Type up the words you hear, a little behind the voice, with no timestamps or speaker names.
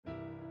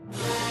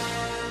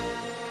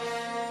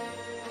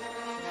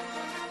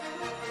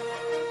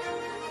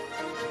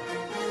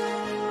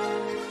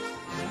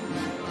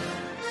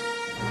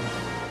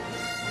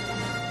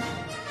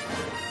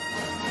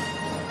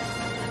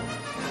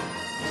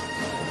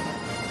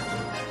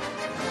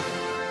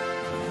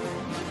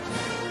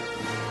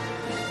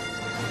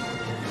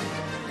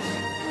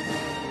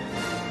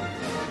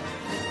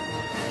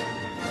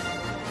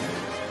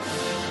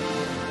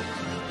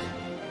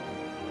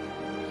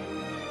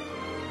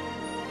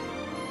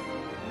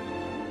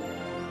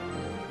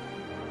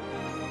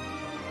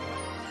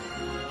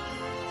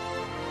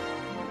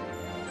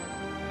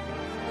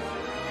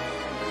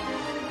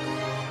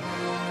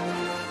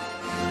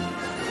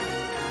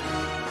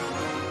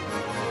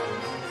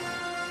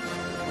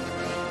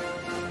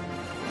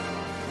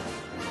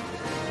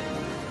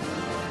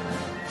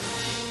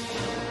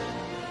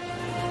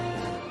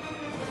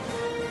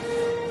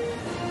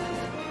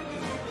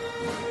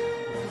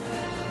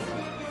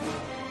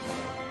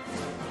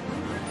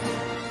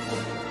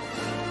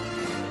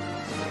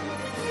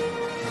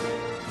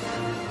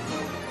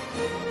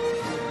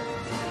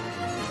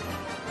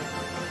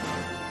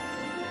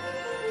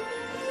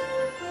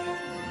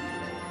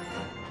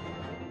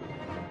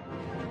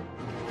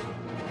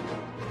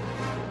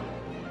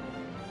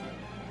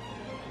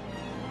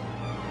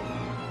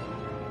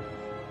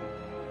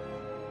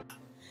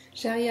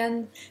Cher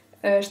Yann,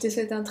 je te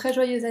souhaite un très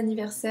joyeux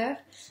anniversaire.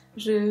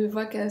 Je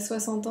vois qu'à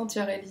 60 ans, tu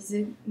as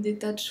réalisé des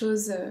tas de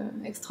choses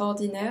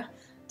extraordinaires,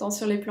 tant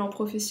sur les plans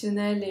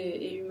professionnels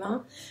et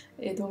humains.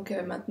 Et donc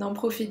maintenant,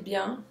 profite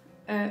bien.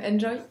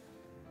 Enjoy.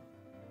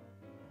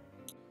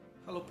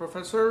 Hello,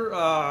 Professor.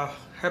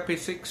 Happy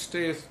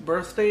 60th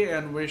birthday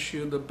and wish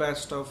you the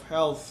best of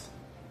health.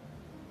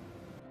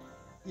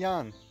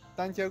 Yann,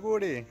 tanti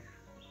auguri.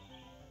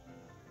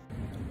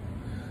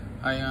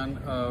 Hi Yann,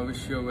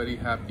 wish you a very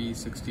happy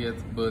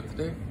 60th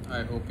birthday.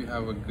 I hope you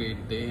have a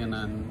great day and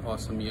an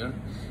awesome year.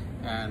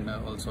 And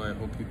also I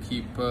hope you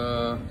keep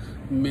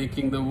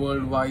making the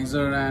world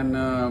wiser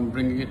and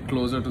bringing it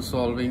closer to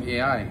solving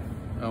AI.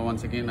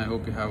 Once again, I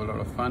hope you have a lot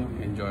of fun.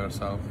 Enjoy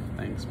yourself.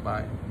 Thanks.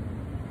 Bye.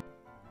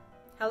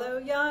 Hello,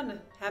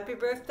 Yann. Happy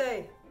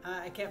birthday.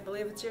 I can't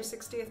believe it's your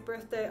 60th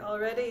birthday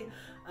already.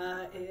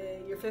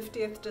 Your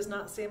 50th does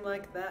not seem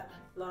like that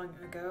long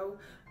ago.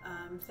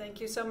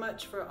 Thank you so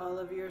much for all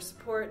of your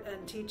support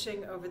and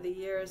teaching over the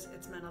years.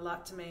 It's meant a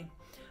lot to me.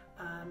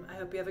 I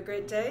hope you have a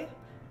great day,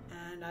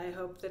 and I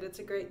hope that it's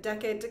a great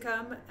decade to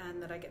come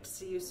and that I get to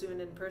see you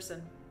soon in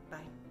person.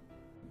 Bye.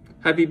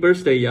 Happy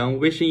birthday, Yann.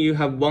 Wishing you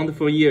have a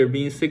wonderful year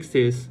being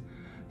 60s.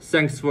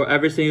 Thanks for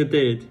everything you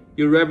did.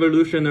 Your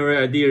revolutionary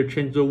idea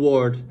changed the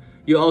world.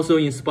 You also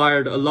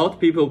inspired a lot of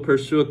people to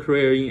pursue a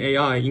career in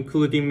AI,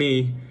 including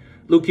me.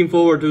 Looking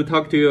forward to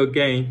talk to you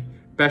again.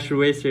 Best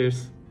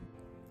wishes.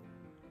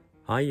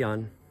 Hi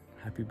Yann,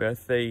 happy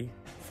birthday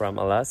from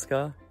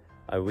Alaska.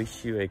 I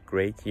wish you a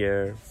great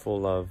year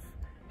full of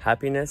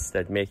happiness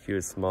that make you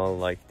smile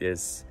like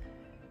this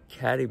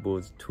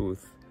caribou's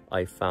tooth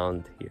I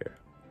found here.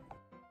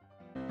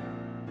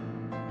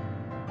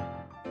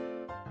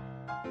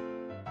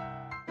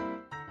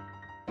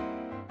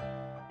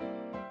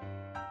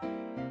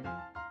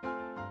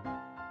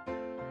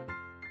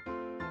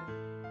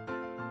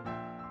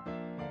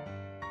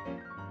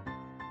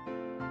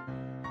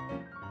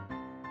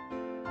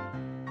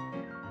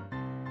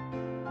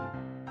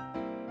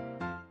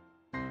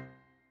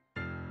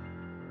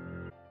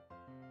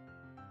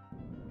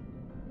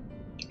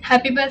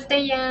 Happy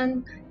birthday,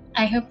 Yann!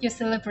 I hope you're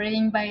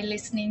celebrating by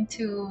listening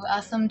to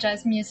awesome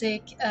jazz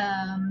music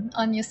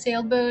on your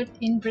sailboat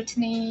in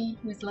Brittany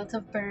with lots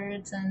of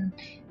birds and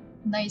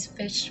nice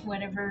fish,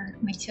 whatever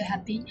makes you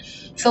happy.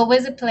 It's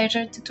always a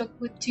pleasure to talk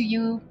to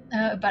you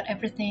about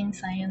everything,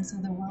 science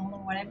or the world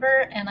or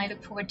whatever, and I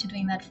look forward to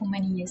doing that for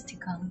many years to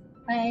come.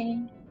 Bye!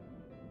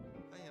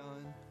 Hi,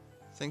 Yann.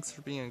 Thanks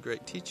for being a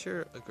great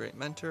teacher, a great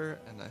mentor,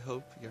 and I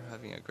hope you're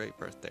having a great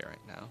birthday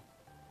right now.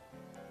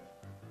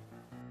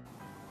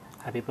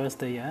 Happy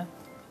birthday, Yann.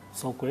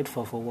 So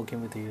grateful for working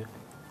with you.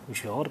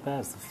 Wish you all the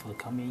best for the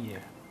coming year.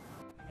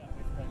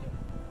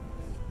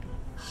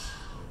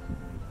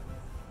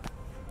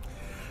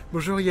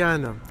 Bonjour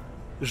Yann,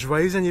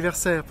 joyeux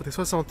anniversaire pour tes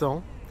 60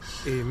 ans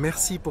et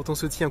merci pour ton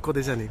soutien au cours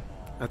des années.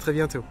 À très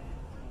bientôt.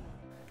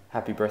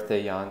 Happy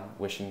birthday, Yann.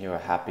 Wishing you a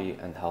happy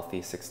and healthy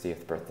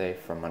 60th birthday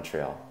from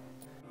Montreal.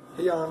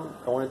 Hey Yann,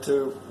 I wanted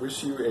to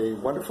wish you a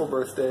wonderful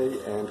birthday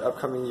and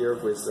upcoming year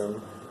of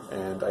wisdom.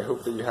 And I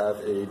hope that you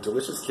have a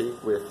delicious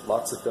cake with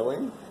lots of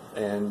filling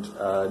and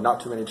not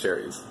too many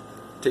cherries.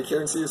 Take care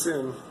and see you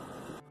soon.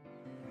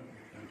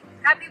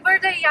 Happy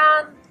birthday,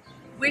 Yann!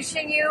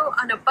 Wishing you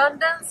an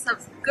abundance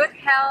of good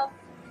health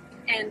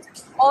and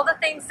all the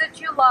things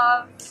that you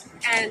love,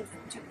 and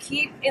to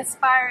keep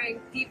inspiring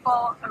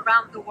people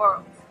around the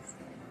world.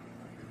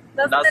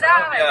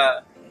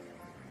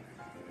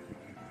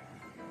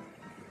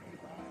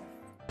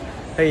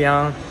 Hey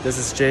Yann, this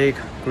is Jake.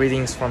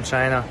 Greetings from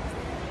China.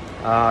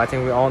 I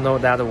think we all know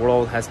that the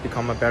world has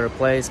become a better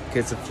place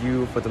because of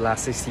you for the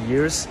last 60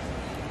 years.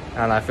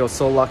 And I feel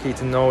so lucky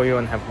to know you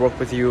and have worked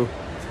with you.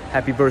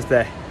 Happy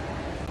birthday.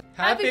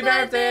 Happy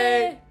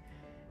birthday!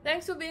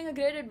 Thanks for being a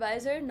great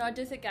advisor, not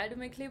just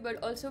academically,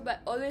 but also by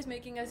always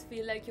making us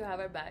feel like you have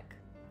our back.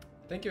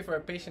 Thank you for your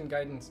patient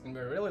guidance, and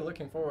we're really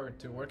looking forward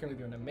to working with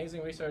you on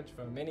amazing research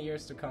for many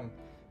years to come.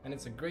 And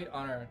it's a great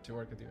honor to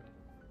work with you.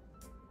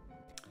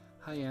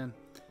 Hi, Yann.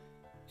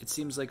 It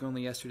seems like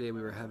only yesterday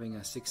we were having a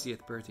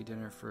 60th birthday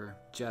dinner for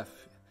Jeff,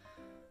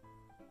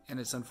 and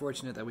it's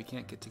unfortunate that we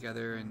can't get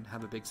together and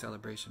have a big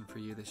celebration for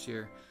you this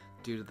year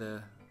due to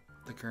the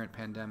current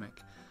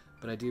pandemic.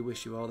 But I do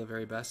wish you all the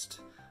very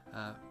best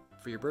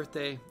for your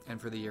birthday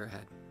and for the year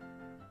ahead.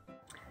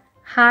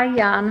 Hi,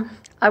 Yann.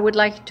 I would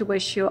like to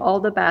wish you all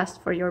the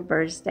best for your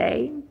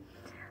birthday.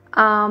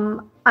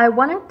 I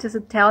wanted to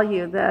tell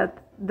you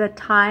that the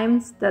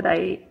times that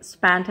I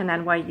spent in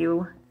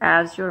NYU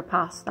as your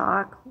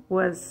postdoc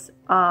was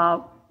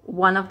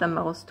one of the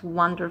most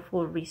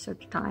wonderful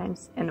research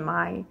times in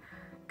my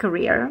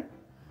career.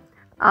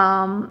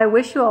 I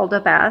wish you all the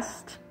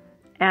best,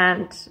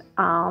 and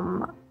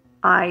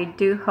I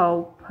do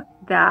hope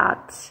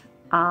that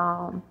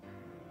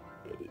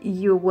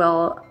you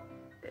will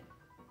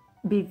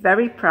be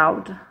very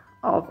proud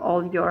of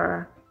all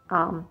your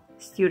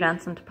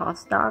students and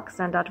postdocs,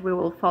 and that we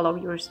will follow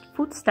your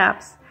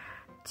footsteps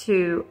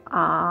to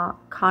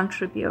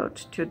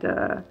contribute to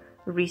the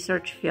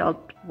research field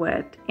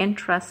with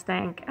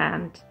interesting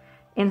and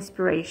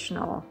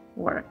inspirational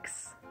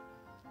works.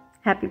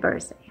 Happy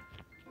birthday.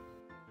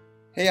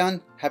 Hey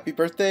Yann, happy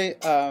birthday.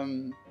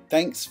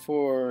 Thanks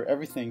for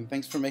everything.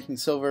 Thanks for making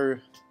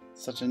Silver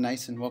such a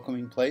nice and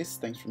welcoming place.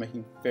 Thanks for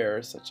making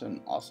Fair such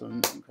an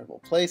awesome, incredible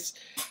place.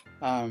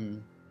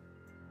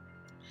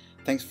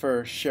 Thanks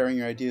for sharing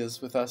your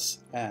ideas with us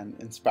and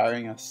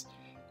inspiring us.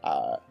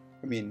 I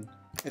mean,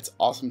 it's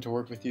awesome to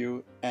work with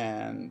you,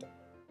 and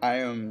I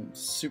am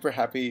super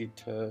happy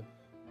to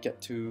get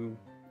to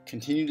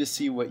continue to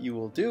see what you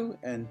will do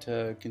and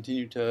to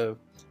continue to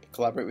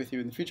collaborate with you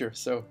in the future.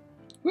 So,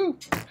 woo!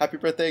 Happy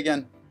birthday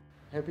again.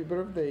 Happy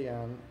birthday,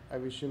 Yann. I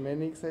wish you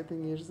many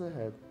exciting years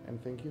ahead, and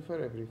thank you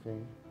for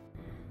everything.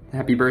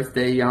 Happy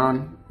birthday,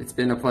 Yann. It's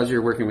been a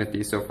pleasure working with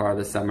you so far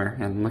this summer,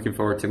 and I'm looking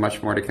forward to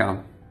much more to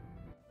come.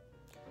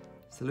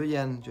 Salut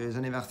Yann, joyeux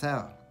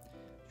anniversaire.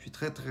 Je suis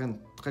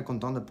très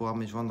content de pouvoir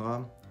me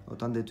joindre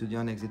autant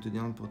d'étudiants et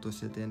ex-étudiants pour te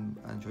souhaiter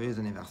un joyeux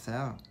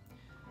anniversaire.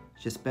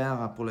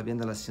 J'espère pour le bien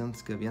de la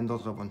science que bien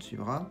d'autres vont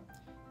suivre.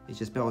 Et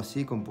j'espère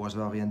aussi qu'on pourra se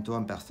voir bientôt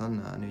en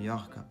personne à New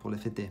York pour le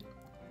fêter.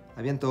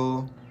 À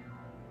bientôt!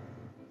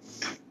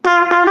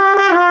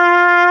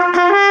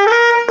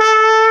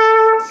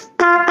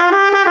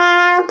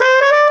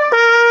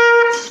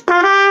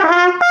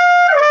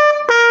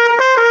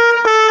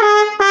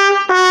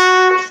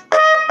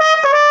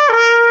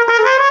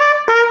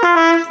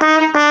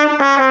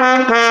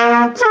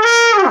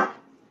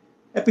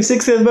 Happy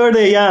 60th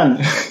birthday, Yann!